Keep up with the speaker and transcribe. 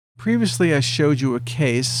Previously, I showed you a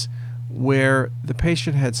case where the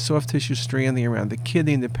patient had soft tissue stranding around the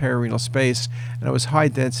kidney and the perirenal space, and it was high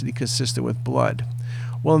density consistent with blood.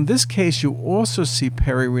 Well, in this case, you also see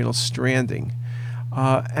perirenal stranding.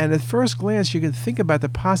 And at first glance, you can think about the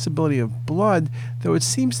possibility of blood, though it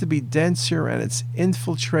seems to be denser and it's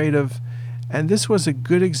infiltrative. And this was a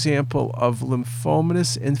good example of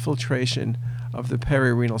lymphomatous infiltration of the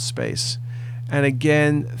perirenal space. And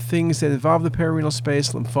again, things that involve the perirenal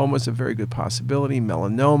space, lymphoma is a very good possibility.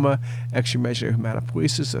 Melanoma, extramedullary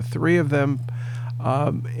hematopoiesis are three of them.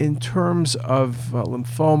 In terms of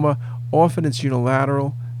lymphoma, often it's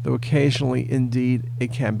unilateral, though occasionally, indeed,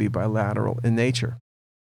 it can be bilateral in nature.